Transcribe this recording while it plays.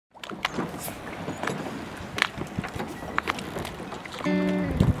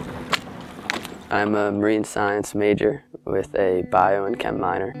I'm a marine science major with a bio and chem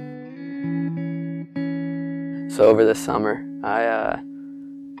minor. So over the summer, I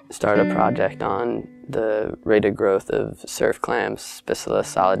started a project on the rate of growth of surf clams, Spicilla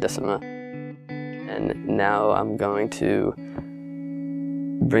solidissima. And now I'm going to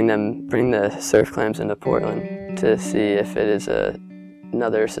bring the surf clams into Portland to see if it is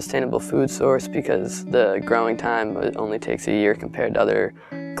another sustainable food source, because the growing time only takes a year compared to other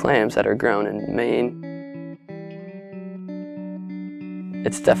clams that are grown in Maine.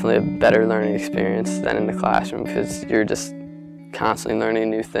 It's definitely a better learning experience than in the classroom, because you're just constantly learning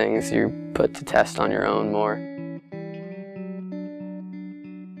new things. You're put to test on your own more.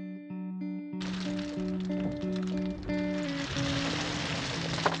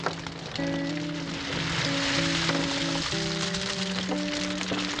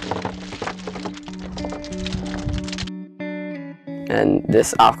 And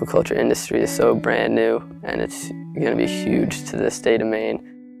this aquaculture industry is so brand new, and it's going to be huge to the state of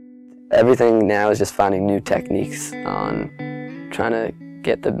Maine. Everything now is just finding new techniques on trying to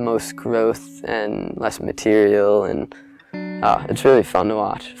get the most growth and less material, and it's really fun to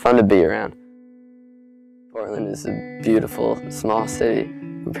watch, fun to be around. Portland is a beautiful, small city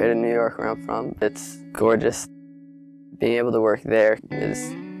compared to New York, where I'm from. It's gorgeous. Being able to work there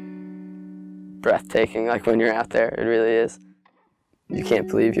is breathtaking, like when you're out there, it really is. You can't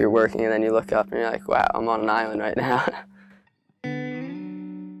believe you're working, and then you look up and you're like, wow, I'm on an island right now.